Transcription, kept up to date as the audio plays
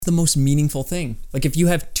the most meaningful thing. Like if you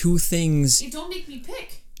have two things, Don't make me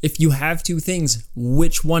pick. if you have two things,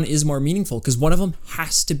 which one is more meaningful? Because one of them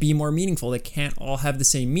has to be more meaningful. They can't all have the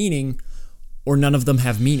same meaning, or none of them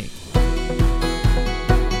have meaning.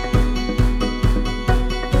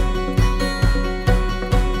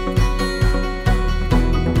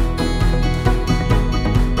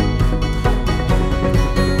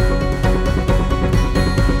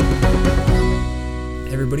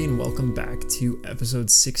 Everybody, and welcome back to episode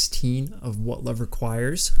 16 of What Love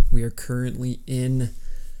Requires. We are currently in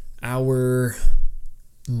our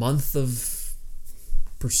month of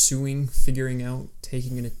pursuing, figuring out,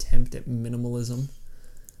 taking an attempt at minimalism.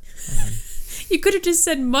 You could have just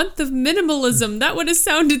said month of minimalism. That would have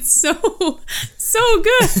sounded so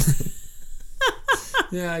good.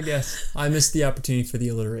 Yeah, I guess. I missed the opportunity for the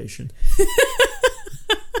alliteration.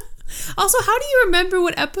 Also, how do you remember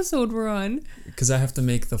what episode we're on? Because I have to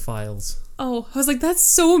make the files. Oh, I was like, that's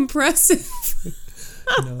so impressive.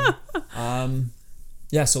 No.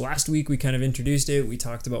 Yeah, so last week we kind of introduced it. We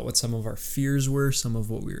talked about what some of our fears were, some of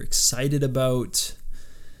what we were excited about.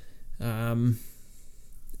 And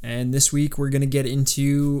this week we're going to get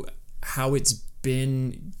into how it's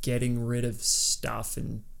been getting rid of stuff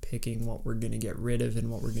and picking what we're going to get rid of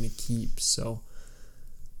and what we're going to keep. So,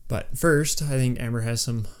 but first, I think Amber has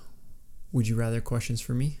some would you rather questions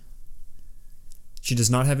for me. She does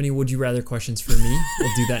not have any would you rather questions for me.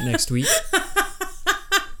 We'll do that next week.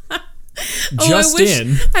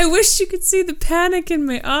 I wish you could see the panic in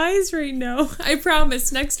my eyes right now. I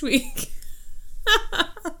promise, next week.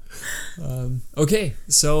 Okay,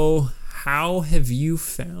 so how have you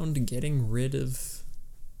found getting rid of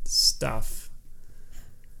stuff?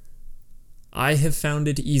 I have found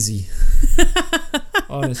it easy.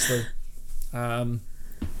 Honestly.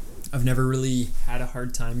 I've never really had a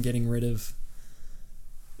hard time getting rid of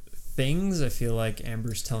things. I feel like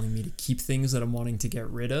Amber's telling me to keep things that I'm wanting to get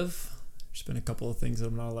rid of. There's been a couple of things that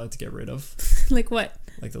I'm not allowed to get rid of. Like what?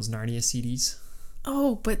 Like those Narnia CDs.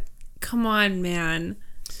 Oh, but come on, man.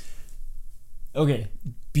 Okay,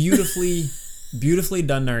 beautifully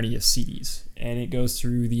done Narnia CDs. And it goes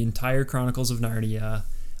through the entire Chronicles of Narnia.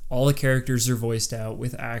 All the characters are voiced out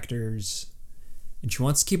with actors. And she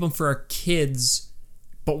wants to keep them for our kids,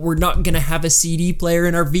 but we're not going to have a CD player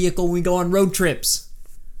in our vehicle when we go on road trips.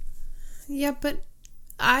 Yeah, but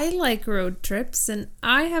I like road trips, and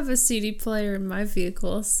I have a CD player in my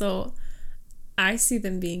vehicle, so I see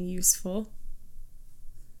them being useful.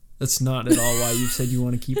 That's not at all why you said you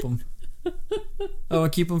want to keep them. I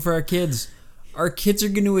want to keep them for our kids. Our kids are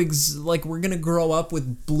going to, we're going to grow up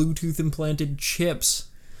with Bluetooth implanted chips.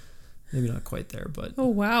 Maybe not quite there, but... Oh,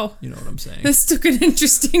 wow. You know what I'm saying. This took an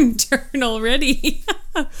interesting turn already.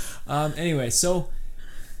 Anyway, so...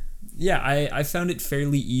 Yeah, I found it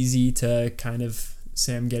fairly easy to kind of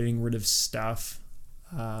say I'm getting rid of stuff.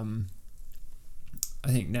 I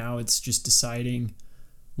think now it's just deciding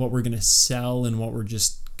what we're going to sell and what we're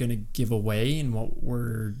just going to give away and what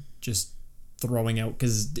we're just throwing out,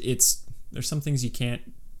 because there's some things you can't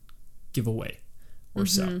give away or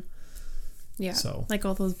sell. Yeah, so, like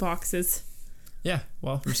all those boxes. Yeah,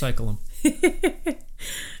 well, recycle them.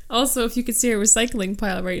 Also, if you could see our recycling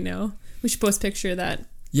pile right now, we should post a picture of that.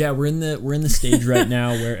 Yeah, we're in the stage right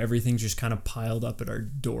now where everything's just kind of piled up at our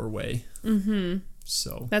doorway.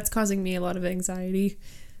 So that's causing me a lot of anxiety,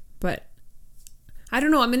 but I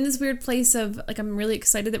don't know. I'm in this weird place of I'm really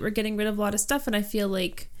excited that we're getting rid of a lot of stuff, and I feel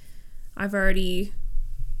like I've already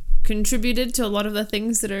contributed to a lot of the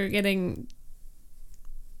things that are getting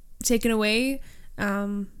taken away,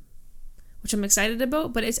 which I'm excited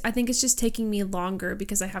about, but I think it's just taking me longer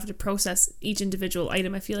because I have to process each individual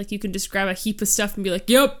item. I feel like you can just grab a heap of stuff and be like,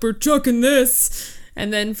 yep, we're chucking this.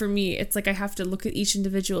 And then for me, it's like I have to look at each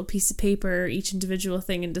individual piece of paper, each individual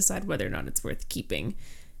thing, and decide whether or not it's worth keeping.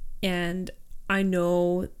 And I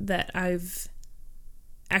know that I've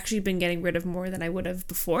actually been getting rid of more than I would have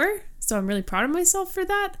before, so I'm really proud of myself for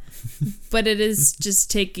that. But it is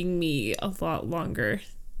just taking me a lot longer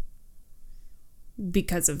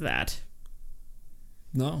because of that.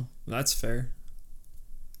 No, that's fair.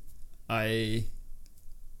 I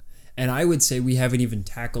would say we haven't even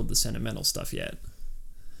tackled the sentimental stuff yet.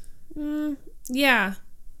 Yeah.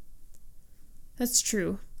 That's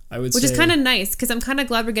true. Which is kind of nice, because I'm kind of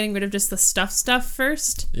glad we're getting rid of just the stuff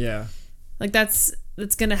first. Yeah. Like that's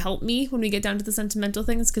going to help me when we get down to the sentimental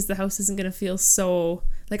things, because the house isn't going to feel so...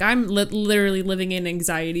 Like I'm literally living in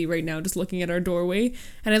anxiety right now just looking at our doorway,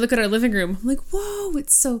 and I look at our living room. I'm like, whoa,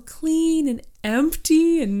 it's so clean and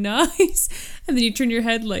empty and nice. And then you turn your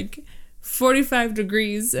head 45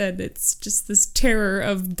 degrees and it's just this terror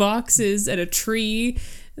of boxes and a tree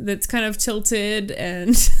that's kind of tilted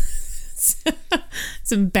and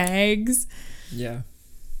some bags. Yeah.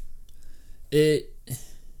 It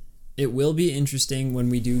will be interesting when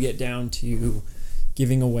we do get down to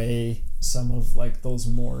giving away some of like those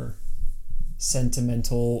more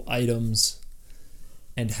sentimental items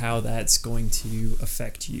and how that's going to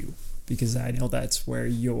affect you, because I know that's where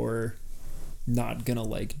you're not gonna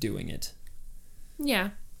like doing it. Yeah.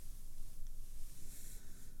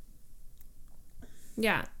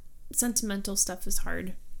 Yeah. Sentimental stuff is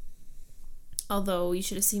hard. Although you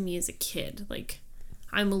should have seen me as a kid. Like,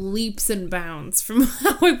 I'm leaps and bounds from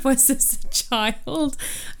how I was as a child.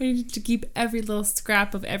 I needed to keep every little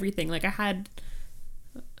scrap of everything. Like, I had,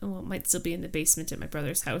 well, it might still be in the basement at my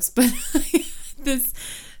brother's house, but I had this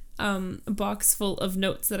box full of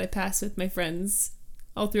notes that I passed with my friends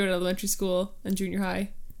all throughout elementary school and junior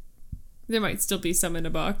high. There might still be some in a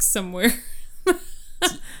box somewhere.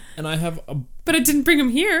 And I have a... But I didn't bring them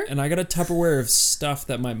here. And I got a Tupperware of stuff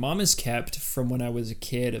that my mom has kept from when I was a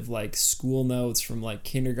kid, of like school notes from like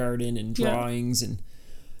kindergarten and drawings, and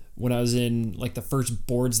when I was in like the first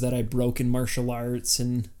boards that I broke in martial arts,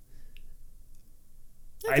 and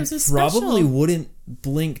I probably wouldn't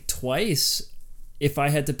blink twice if I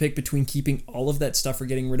had to pick between keeping all of that stuff or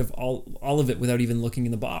getting rid of all of it without even looking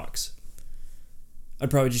in the box.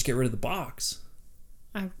 I'd probably just get rid of the box.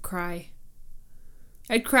 I would cry.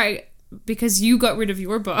 I'd cry because you got rid of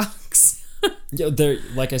your box. Yeah,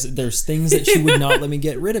 like I said, there's things that she would not let me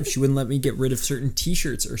get rid of. She wouldn't let me get rid of certain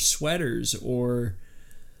t-shirts or sweaters, or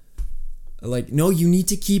like, no, you need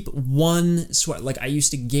to keep one sweat. Like, I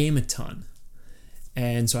used to game a ton,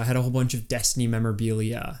 and so I had a whole bunch of Destiny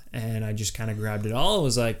memorabilia, and I just kind of grabbed it all. I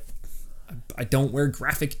was like, I don't wear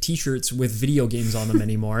graphic t-shirts with video games on them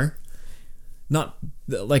anymore. Not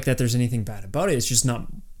like that there's anything bad about it. It's just not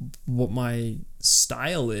what my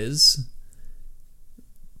style is.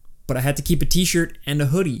 But I had to keep a t-shirt and a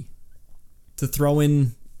hoodie to throw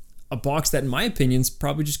in a box that, in my opinion, is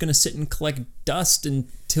probably just going to sit and collect dust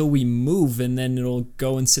until we move, and then it'll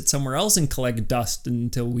go and sit somewhere else and collect dust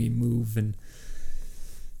until we move.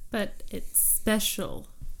 But it's special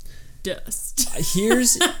dust.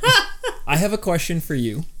 I have a question for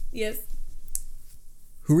you. Yes.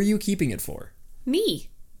 Who are you keeping it for? Me.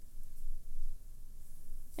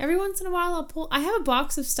 Every once in a while I have a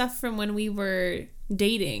box of stuff from when we were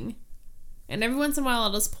dating, and every once in a while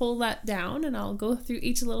I'll just pull that down and I'll go through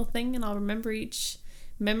each little thing and I'll remember each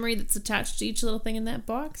memory that's attached to each little thing in that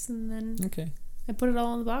box, and then I put it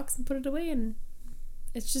all in the box and put it away. And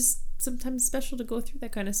it's just sometimes special to go through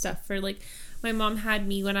that kind of stuff. Or like, my mom had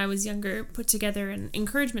me when I was younger put together an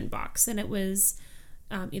encouragement box, and it was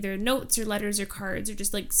either notes or letters or cards, or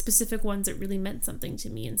just like specific ones that really meant something to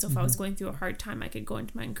me. And so if I was going through a hard time, I could go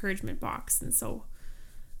into my encouragement box. And so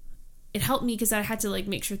it helped me because I had to like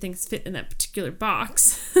make sure things fit in that particular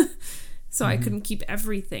box. So I couldn't keep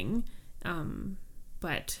everything.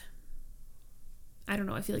 But I don't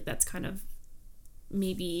know. I feel like that's kind of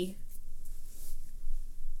maybe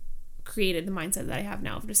created the mindset that I have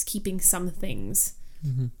now of just keeping some things.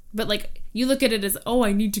 But like, you look at it as, oh,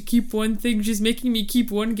 I need to keep one thing. She's making me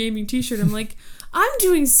keep one gaming t-shirt. I'm like, I'm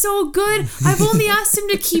doing so good. I've only asked him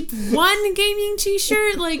to keep one gaming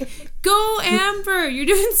t-shirt. Like, go Amber, you're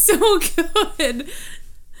doing so good.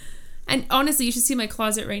 And honestly, you should see my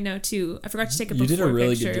closet right now too. I forgot to take a before picture. You did a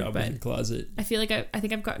really good job with your closet. I feel like I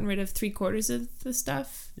think I've gotten rid of 3/4 of the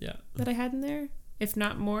stuff that I had in there, if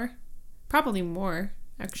not more. Probably more,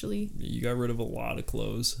 actually. You got rid of a lot of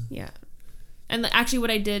clothes. Yeah. And actually what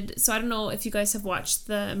I did, so I don't know if you guys have watched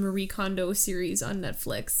the Marie Kondo series on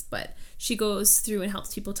Netflix, but she goes through and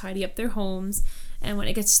helps people tidy up their homes. And when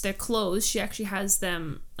it gets to their clothes, she actually has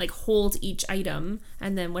them like hold each item,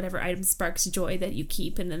 and then whatever item sparks joy that you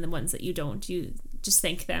keep, and then the ones that you don't, you just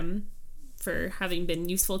thank them for having been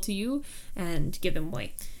useful to you and give them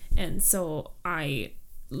away. And so I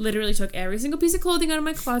literally took every single piece of clothing out of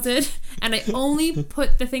my closet, and I only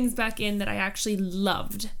put the things back in that I actually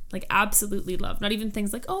loved, like absolutely loved. Not even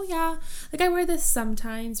things like, oh yeah, like I wear this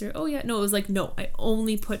sometimes, or oh yeah. No, it was like, no, I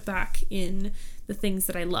only put back in the things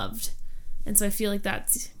that I loved. And so I feel like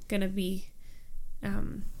that's gonna be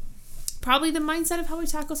probably the mindset of how we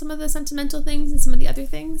tackle some of the sentimental things and some of the other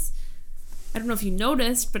things. I don't know if you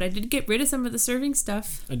noticed, but I did get rid of some of the serving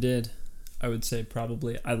stuff. I did. I would say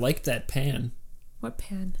probably. I liked that pan. What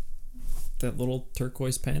pan? That little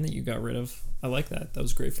turquoise pan that you got rid of. I like that. That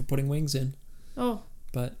was great for putting wings in. Oh.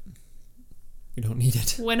 But we don't need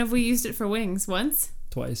it. When have we used it for wings? Once?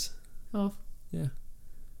 Twice. Oh. Yeah.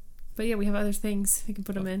 But yeah, we have other things we can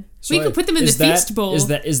put them in. So we could put them in the feast bowl.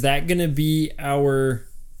 Is that going to be our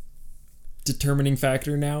determining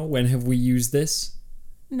factor now? When have we used this?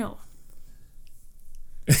 No.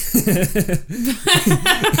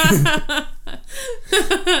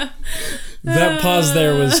 That pause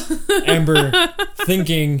there was Amber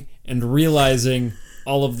thinking and realizing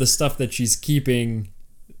all of the stuff that she's keeping,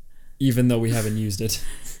 even though we haven't used it.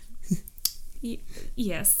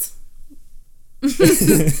 Yes.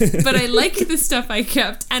 But I like the stuff I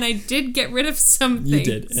kept, and I did get rid of some things. You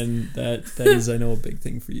did, and that is, I know, a big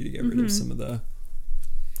thing for you to get rid of some of the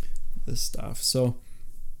stuff. So,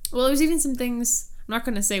 well, there's even some things, I'm not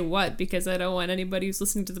going to say what, because I don't want anybody who's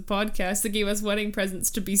listening to the podcast that gave us wedding presents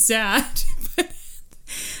to be sad. But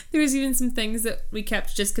there's even some things that we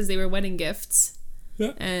kept just because they were wedding gifts.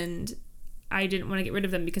 Yeah. And I didn't want to get rid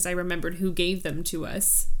of them because I remembered who gave them to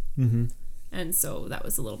us. Mm-hmm. And so that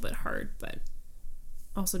was a little bit hard, but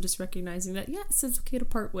also just recognizing that, yes, it's okay to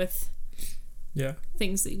part with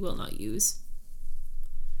things that you will not use.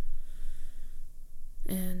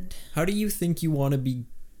 And how do you think you want to be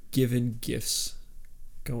given gifts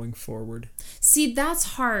going forward? See,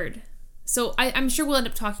 that's hard. So I'm sure we'll end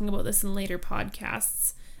up talking about this in later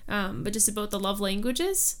podcasts, but just about the love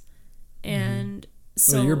languages. And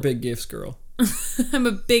so you're a big gifts girl. I'm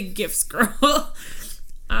a big gifts girl.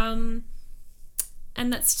 And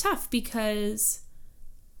that's tough because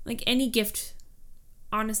like any gift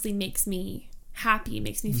honestly makes me happy,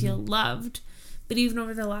 makes me feel loved. But even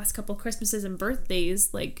over the last couple Christmases and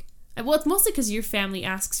birthdays, like, well, it's mostly because your family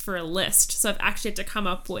asks for a list. So I've actually had to come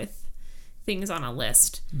up with things on a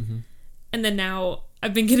list. Mm-hmm. And then now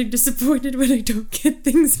I've been getting disappointed when I don't get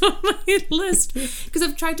things on my list. Because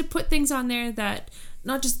I've tried to put things on there that,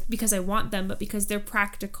 not just because I want them, but because they're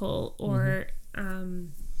practical or...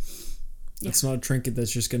 It's not a trinket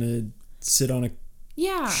that's just going to sit on a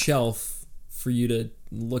shelf for you to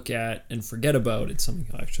look at and forget about. It's something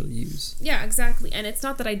you'll actually use. Yeah, exactly. And it's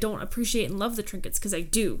not that I don't appreciate and love the trinkets, because I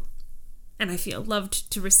do. And I feel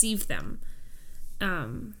loved to receive them.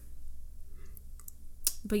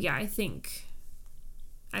 But yeah, I think...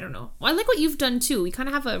 I don't know. Well, I like what you've done too. We kind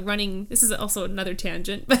of have a running... This is also another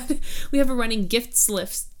tangent, but we have a running gifts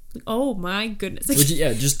list. Oh my goodness.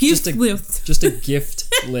 Just a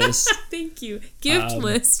gift list. Thank you. Gift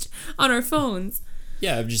list on our phones.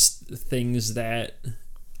 Yeah, of just things that...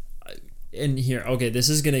 And here, okay, this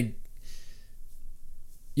is going to...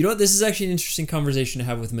 You know what? This is actually an interesting conversation to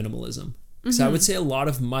have with minimalism. Because I would say a lot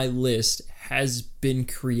of my list has been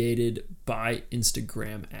created by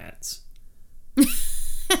Instagram ads.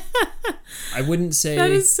 I wouldn't say...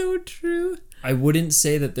 That is so true. I wouldn't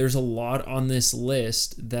say that there's a lot on this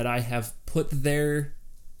list that I have put there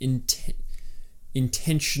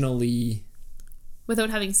intentionally... Without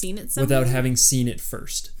having seen it somewhere? Without having seen it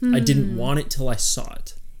first. I didn't want it till I saw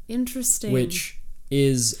it. Interesting. Which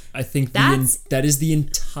is, I think, that is the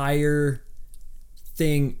entire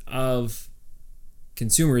thing of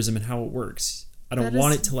consumerism and how it works. I don't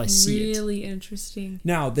want it till I see it. Really interesting.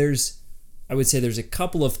 Now, I would say there's a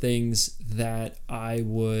couple of things that I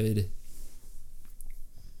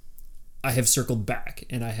have circled back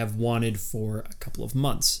and I have wanted for a couple of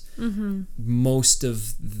months.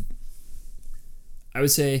 I would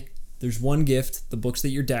say there's one gift, the books that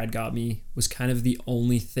your dad got me, was kind of the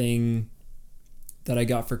only thing that I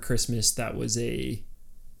got for Christmas that was a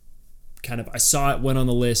kind of, I saw it, went on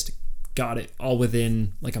the list, got it all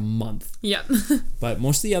within like a month. Yep. But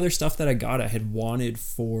most of the other stuff that I got, I had wanted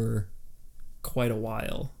for quite a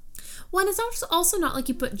while. Well, and it's also not like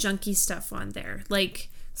you put junky stuff on there. Like,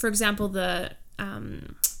 for example, the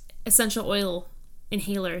essential oil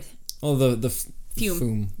inhaler. Oh, the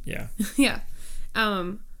fume. Yeah. Yeah.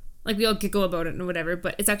 Like we all giggle about it and whatever,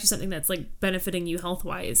 but it's actually something that's like benefiting you health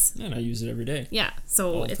wise. And I use it every day. Yeah.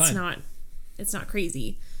 So it's not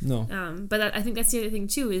crazy. No. But I think that's the other thing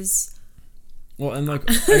too is. Well, and like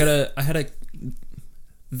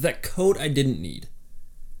that coat I didn't need.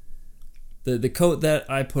 The coat that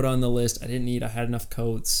I put on the list I didn't need. I had enough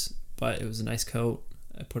coats, but it was a nice coat.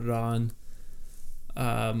 I put it on.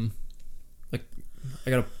 Like I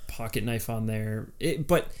got a pocket knife on there.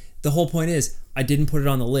 But the whole point is I didn't put it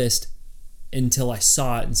on the list until I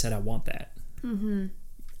saw it and said I want that. Mm-hmm.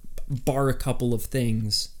 Bar a couple of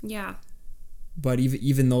things. Yeah. But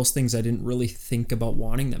even those things I didn't really think about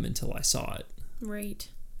wanting them until I saw it. Right.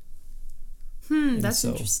 That's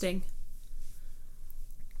interesting.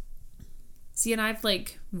 See, and I've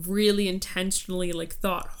like really intentionally like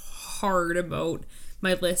thought hard about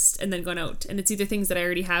my list and then gone out, and it's either things that I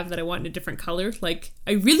already have that I want in a different color. Like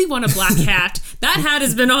I really want a black hat. That hat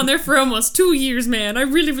has been on there for almost 2 years, man. I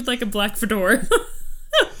really would like a black fedora.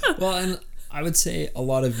 Well, and I would say a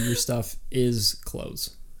lot of your stuff is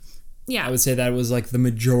clothes. Yeah. I would say that was like the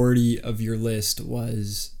majority of your list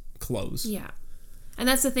was clothes. Yeah. And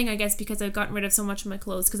that's the thing, I guess, because I've gotten rid of so much of my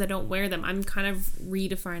clothes because I don't wear them. I'm kind of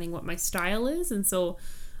redefining what my style is. And so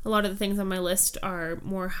a lot of the things on my list are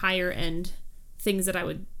more higher end things that I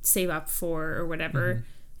would save up for or whatever. Mm-hmm.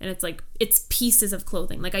 And it's like, it's pieces of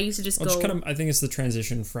clothing. Like I used to just go... I think it's the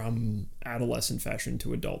transition from adolescent fashion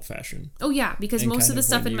to adult fashion. Oh yeah, because most of the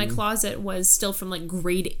stuff in my closet was still from like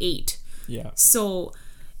grade 8. Yeah. So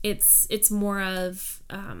it's more of,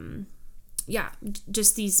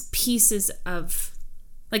 just these pieces of...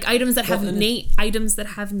 like items that have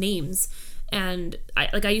names. And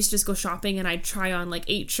I used to just go shopping and I'd try on like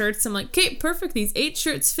 8 shirts. I'm like, okay, perfect. These 8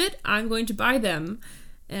 shirts fit. I'm going to buy them.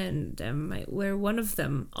 And I might wear one of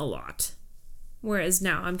them a lot. Whereas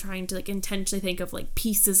now I'm trying to like intentionally think of like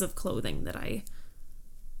pieces of clothing that I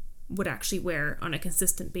would actually wear on a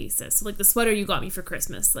consistent basis. So like the sweater you got me for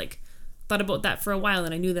Christmas, like thought about that for a while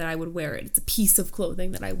and I knew that I would wear it. It's a piece of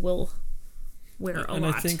clothing that I will wear a lot. And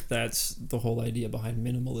I think that's the whole idea behind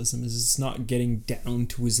minimalism is it's not getting down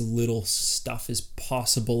to as little stuff as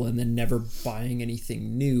possible and then never buying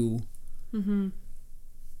anything new. Mm-hmm.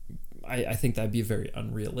 I think that'd be very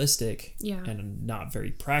unrealistic and not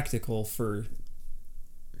very practical for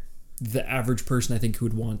the average person, I think, who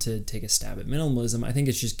would want to take a stab at minimalism. I think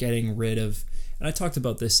it's just getting rid of, and I talked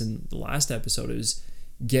about this in the last episode, is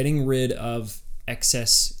getting rid of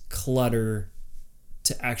excess clutter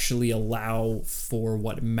to actually allow for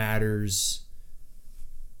what matters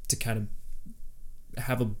to kind of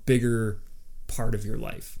have a bigger part of your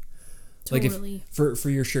life. Totally. Like if for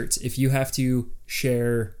your shirts, if you have to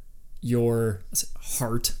share your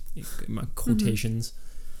heart, in my quotations,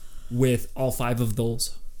 with all 5 of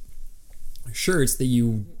those shirts that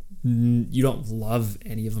you don't love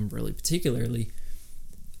any of them really particularly,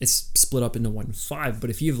 it's split up into 1 and 5. But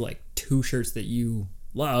if you have like 2 shirts that you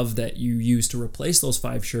love that you use to replace those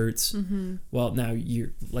 5 shirts, well, now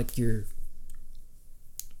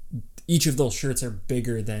each of those shirts are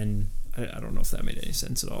bigger than, I don't know if that made any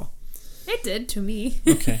sense at all. It did to me.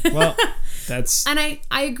 Okay, well, that's... And I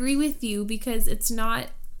agree with you because it's not...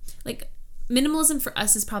 like, minimalism for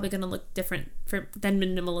us is probably going to look different than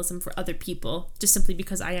minimalism for other people, just simply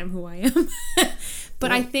because I am who I am.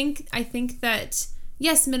 But I think that,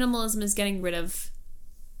 yes, minimalism is getting rid of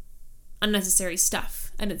unnecessary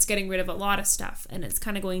stuff, and it's getting rid of a lot of stuff, and it's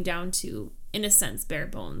kind of going down to, in a sense, bare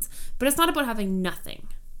bones. But it's not about having nothing.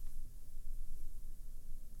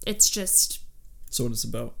 It's just... So what it's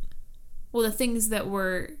about? Well, the things that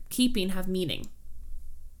we're keeping have meaning.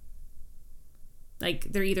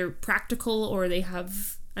 Like, they're either practical or they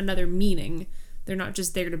have another meaning. They're not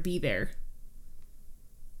just there to be there.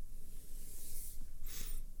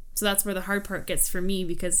 So that's where the hard part gets for me,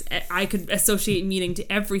 because I could associate meaning to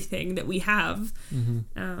everything that we have.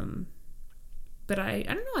 Mm-hmm. But I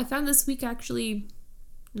don't know. I found this week actually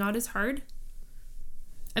not as hard.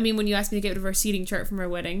 I mean, when you asked me to get rid of our seating chart from our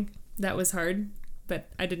wedding, that was hard. But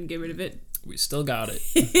I didn't get rid of it. We still got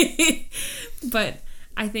it. But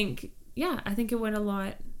I think it went a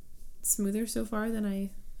lot smoother so far than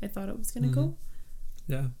I thought it was going to go.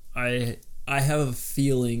 Yeah. I have a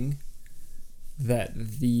feeling that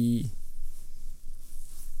we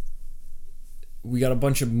got a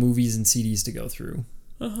bunch of movies and CDs to go through.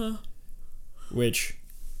 Which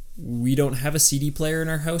we don't have a CD player in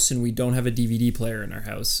our house and we don't have a DVD player in our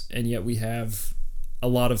house, and yet we have a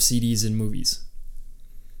lot of CDs and movies.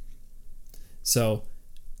 So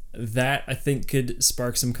that, I think, could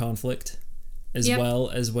spark some conflict, as well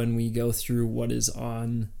as when we go through what is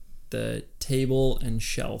on the table and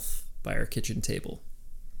shelf by our kitchen table.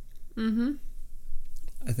 Mm-hmm.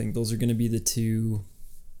 I think those are going to be the two.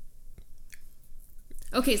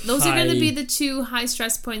 Okay, those are going to be the 2 high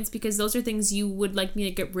stress points, because those are things you would like me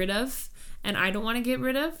to get rid of, and I don't want to get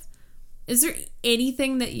rid of. Is there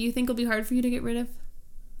anything that you think will be hard for you to get rid of?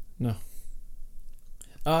 No.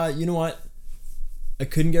 You know what? I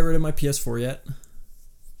couldn't get rid of my PS4 yet.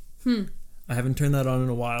 I haven't turned that on in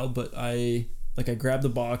a while, but I grabbed the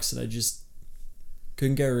box and I just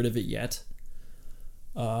couldn't get rid of it yet.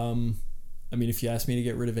 I mean, if you asked me to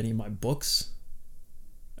get rid of any of my books,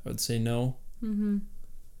 I would say no. Mm-hmm.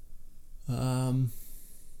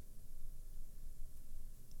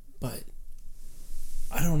 But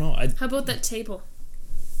I don't know. How about that table?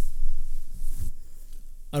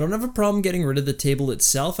 I don't have a problem getting rid of the table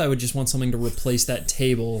itself. I would just want something to replace that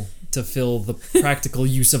table to fill the practical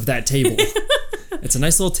use of that table. It's a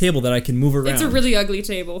nice little table that I can move around. It's a really ugly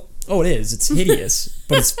table. Oh, it is. It's hideous,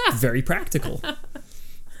 but it's very practical.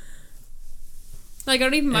 Like, I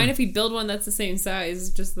don't even mind if we build one that's the same size,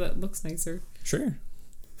 just that looks nicer. Sure.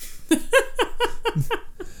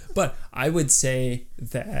 But I would say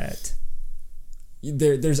that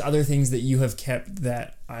there's other things that you have kept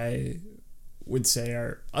that I would say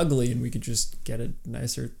are ugly, and we could just get a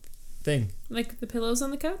nicer thing. Like the pillows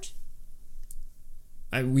on the couch?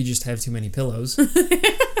 We just have too many pillows.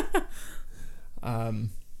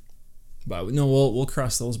 But no, we'll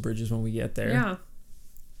cross those bridges when we get there. Yeah.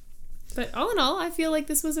 But all in all, I feel like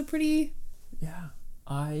this was a pretty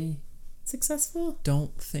I successful.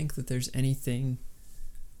 don't think that there's anything.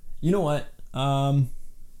 You know what? I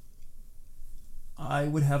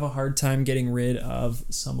would have a hard time getting rid of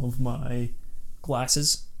some of my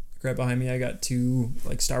glasses. Right behind me, I got 2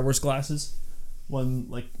 like Star Wars glasses. One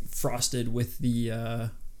like frosted with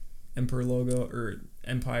the Emperor logo, or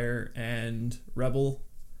Empire and Rebel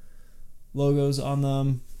logos on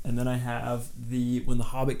them, and then I have when The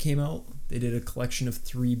Hobbit came out, they did a collection of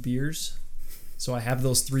 3 beers. So I have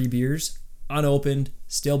those 3 beers unopened,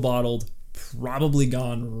 still bottled, probably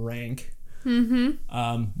gone rank. Won't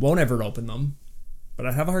ever open them, but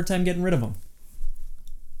I have a hard time getting rid of them.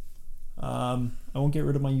 I won't get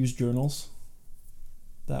rid of my used journals.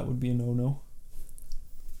 That would be a no-no.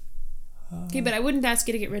 Okay, but I wouldn't ask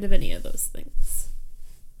you to get rid of any of those things.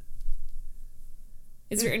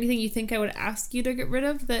 Is there anything you think I would ask you to get rid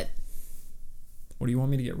of that... What do you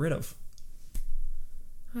want me to get rid of?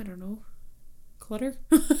 I don't know. Clutter?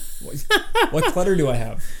 What clutter do I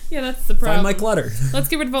have? Yeah, that's the problem. Find my clutter. Let's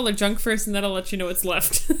get rid of all the junk first, and then I'll let you know what's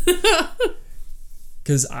left.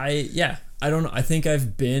 Because I don't know. I think I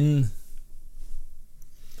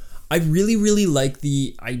really, really like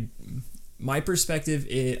my perspective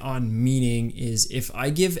on meaning is, if I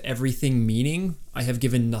give everything meaning, I have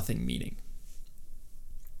given nothing meaning.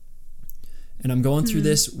 And I'm going through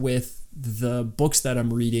this with the books that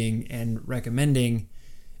I'm reading and recommending.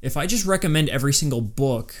 If I just recommend every single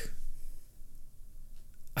book,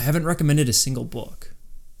 I haven't recommended a single book.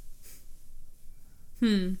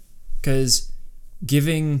 Because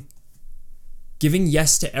giving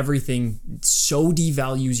yes to everything so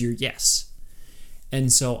devalues your yes.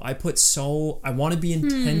 And so I want to be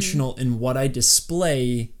intentional in what I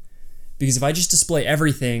display, because if I just display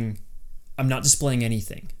everything, I'm not displaying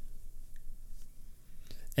anything.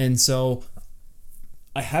 And so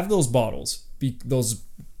I have those bottles, those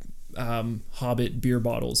Hobbit beer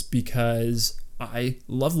bottles, because I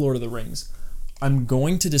love Lord of the Rings. I'm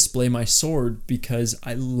going to display my sword because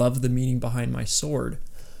I love the meaning behind my sword.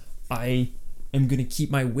 I am going to keep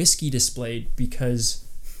my whiskey displayed because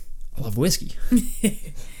I love whiskey.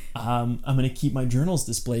 I'm going to keep my journals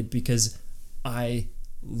displayed because I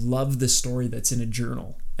love the story that's in a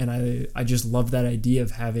journal. And I just love that idea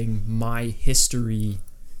of having my history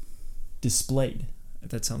displayed.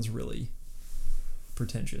 That sounds really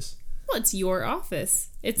pretentious. Well, it's your office.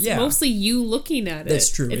 It's Yeah. mostly you looking at it. That's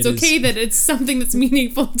true. It's It okay is. that it's something that's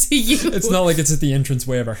meaningful to you. It's not like it's at the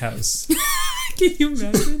entranceway of our house. Can you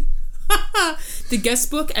imagine? The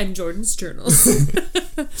guest book and Jordan's journals.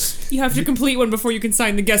 You have to complete one before you can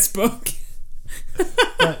sign the guest book.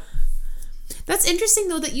 But That's interesting,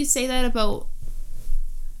 though, that you say that about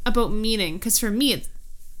meaning. Because for me,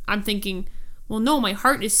 I'm thinking, well, no, my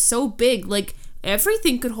heart is so big. Like,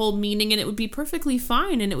 everything could hold meaning, and it would be perfectly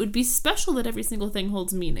fine, and it would be special that every single thing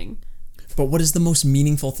holds meaning. But what is the most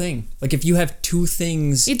meaningful thing? Like, if you have 2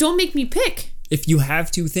 things... It don't make me pick. If you have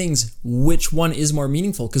 2 things, which one is more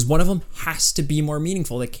meaningful? Because one of them has to be more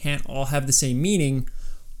meaningful. They can't all have the same meaning,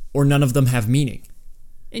 or none of them have meaning.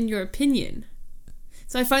 In your opinion.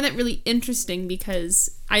 So I find that really interesting,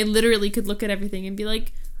 because I literally could look at everything and be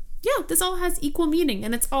like, yeah, this all has equal meaning,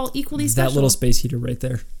 and it's all equally special. That little space heater right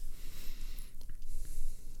there.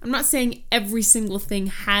 I'm not saying every single thing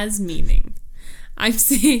has meaning. I'm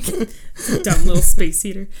saying dumb little space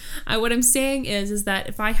heater. What I'm saying is that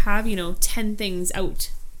if I have, 10 things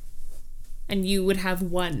out and you would have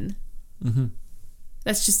 1,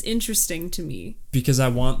 that's just interesting to me. Because I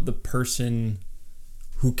want the person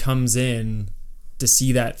who comes in to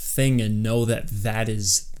see that thing and know that that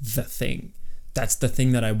is the thing. That's the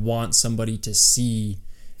thing that I want somebody to see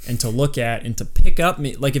and to look at and to pick up.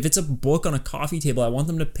 Like, if it's a book on a coffee table, I want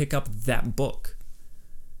them to pick up that book.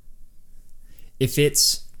 If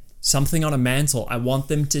it's something on a mantle, I want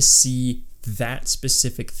them to see that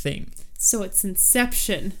specific thing. So it's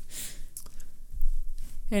Inception.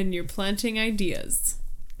 And you're planting ideas.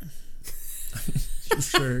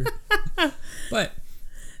 Sure. But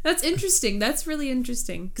that's interesting. That's really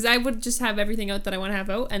interesting. Because I would just have everything out that I want to have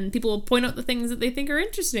out, and people will point out the things that they think are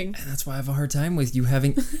interesting. And that's why I have a hard time with you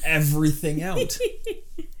having everything out.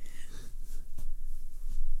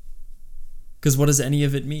 Because what does any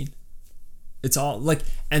of it mean? It's all like,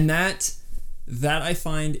 and that I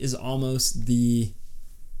find is almost the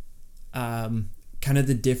kind of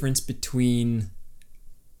the difference between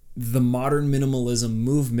the modern minimalism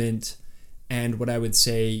movement and what I would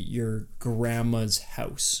say your grandma's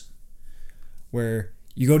house, where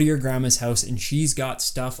you go to your grandma's house and she's got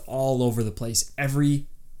stuff all over the place. Every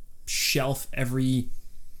shelf, every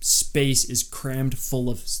space is crammed full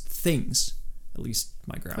of things. At least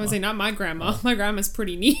my grandma. I was saying, not my grandma. My grandma's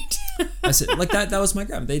pretty neat. I said, like that was my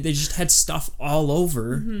grandma. They just had stuff all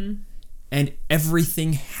over, and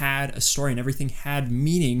everything had a story and everything had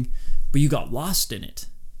meaning, but you got lost in it.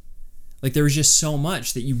 Like there was just so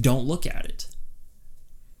much that you don't look at it.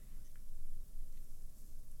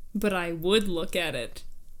 But I would look at it.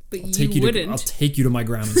 But you wouldn't. I'll take you to my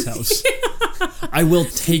grandma's house. I will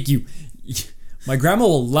take you. My grandma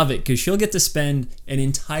will love it because she'll get to spend an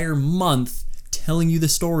entire month telling you the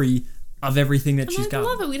story of everything that she's got. I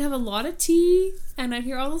love it. We'd have a lot of tea, and I'd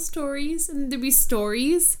hear all the stories, and there'd be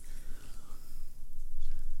stories.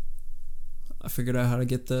 I figured out how to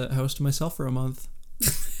get the house to myself for a month.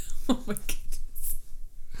 Oh my goodness.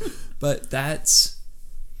 But that's...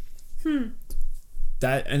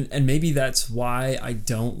 That, and maybe that's why I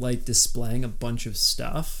don't like displaying a bunch of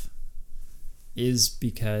stuff, is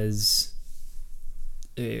because...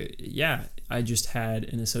 I just had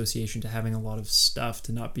an association to having a lot of stuff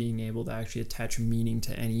to not being able to actually attach meaning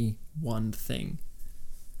to any one thing.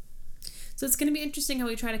 So it's going to be interesting how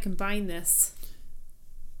we try to combine this.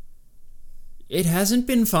 It hasn't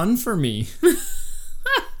been fun for me.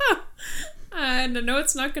 And I know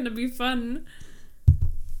it's not going to be fun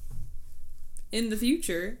in the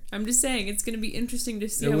future. I'm just saying it's going to be interesting to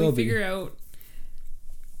see how we figure out.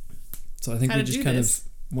 So I think we just kind of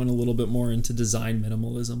went a little bit more into design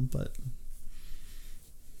minimalism, but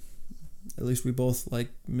at least we both like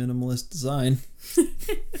minimalist design.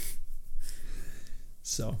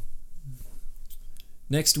 So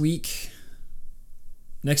next week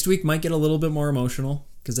might get a little bit more emotional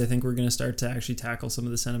because I think we're going to start to actually tackle some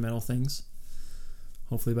of the sentimental things.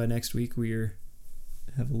 Hopefully by next week we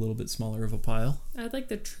have a little bit smaller of a pile. I'd like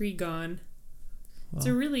the tree gone. Well,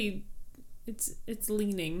 it's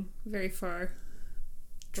leaning very far.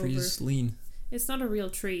 Trees lean. It's not a real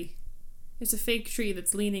tree. It's a fake tree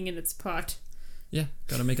that's leaning in its pot. Yeah,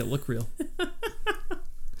 gotta make it look real.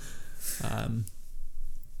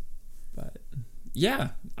 But yeah,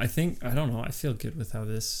 I don't know, I feel good with how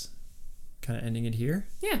this kind of ending it here.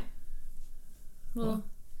 Yeah. We'll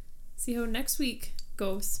see how next week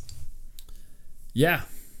goes. Yeah.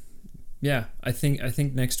 I think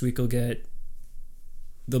next week there'll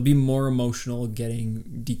be more emotional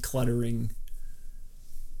getting decluttering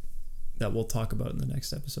that we'll talk about in the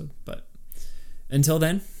next episode. But until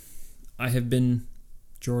then, I have been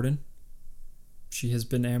Jordan. She has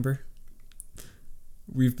been Amber.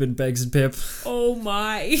 We've been Begs and Pip. Oh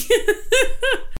my.